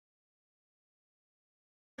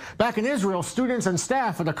Back in Israel, students and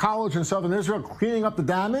staff at a college in southern Israel cleaning up the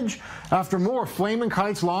damage after more flaming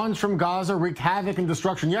kites launched from Gaza wreaked havoc and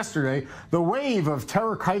destruction yesterday. The wave of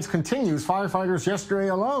terror kites continues. Firefighters yesterday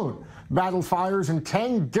alone battled fires in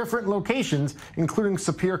 10 different locations, including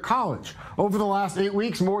Sapir College. Over the last 8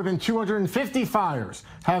 weeks, more than 250 fires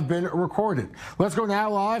have been recorded. Let's go now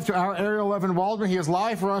live to our Ariel Levin-Waldman. He is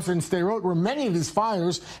live for us in Sderot, where many of these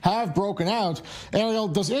fires have broken out. Ariel,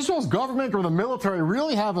 does Israel's government or the military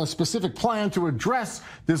really have a specific plan to address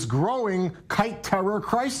this growing kite terror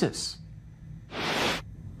crisis?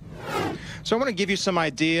 So I want to give you some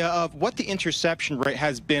idea of what the interception rate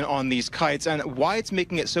has been on these kites and why it's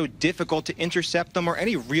making it so difficult to intercept them or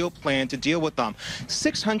any real plan to deal with them.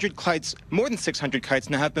 600 kites, more than 600 kites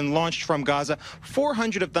now have been launched from Gaza.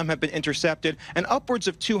 400 of them have been intercepted, and upwards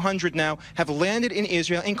of 200 now have landed in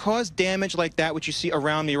Israel and caused damage like that which you see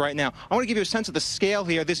around me right now. I want to give you a sense of the scale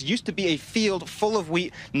here. This used to be a field full of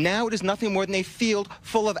wheat. Now it is nothing more than a field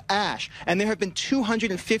full of ash. And there have been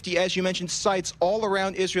 250, as you mentioned, sites all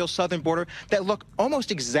around Israel's southern border that look almost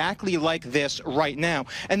exactly like this right now.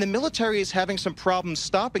 And the military is having some problems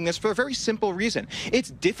stopping this for a very simple reason.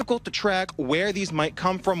 It's difficult to track where these might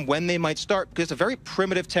come from, when they might start, because it's a very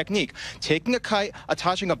primitive technique. Taking a kite,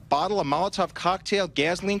 attaching a bottle of Molotov cocktail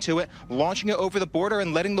gasoline to it, launching it over the border,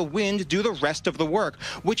 and letting the wind do the rest of the work,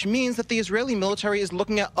 which means that the Israeli military is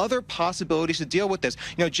looking at other possibilities to deal with this.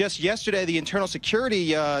 You know, just yesterday, the internal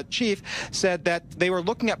security chief said that they were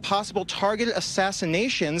looking at possible targeted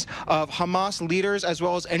assassinations of Hamas leaders as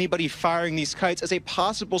well as anybody firing these kites as a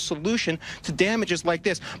possible solution to damages like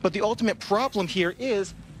this. But the ultimate problem here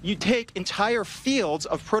is you take entire fields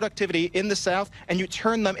of productivity in the south and you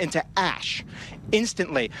turn them into ash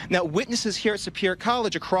instantly. Now, witnesses here at Sapir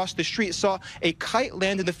College across the street saw a kite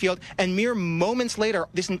land in the field, and mere moments later,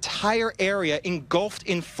 this entire area engulfed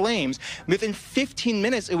in flames. Within 15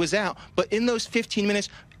 minutes, it was out. But in those 15 minutes,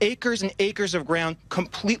 acres and acres of ground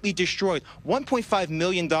completely destroyed. $1.5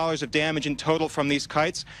 million of damage in total from these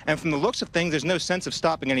kites. And from the looks of things, there's no sense of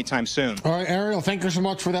stopping anytime soon. All right, Ariel, thank you so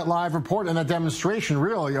much for that live report and that demonstration,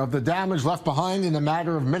 really, of the damage left behind in a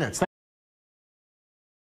matter of minutes.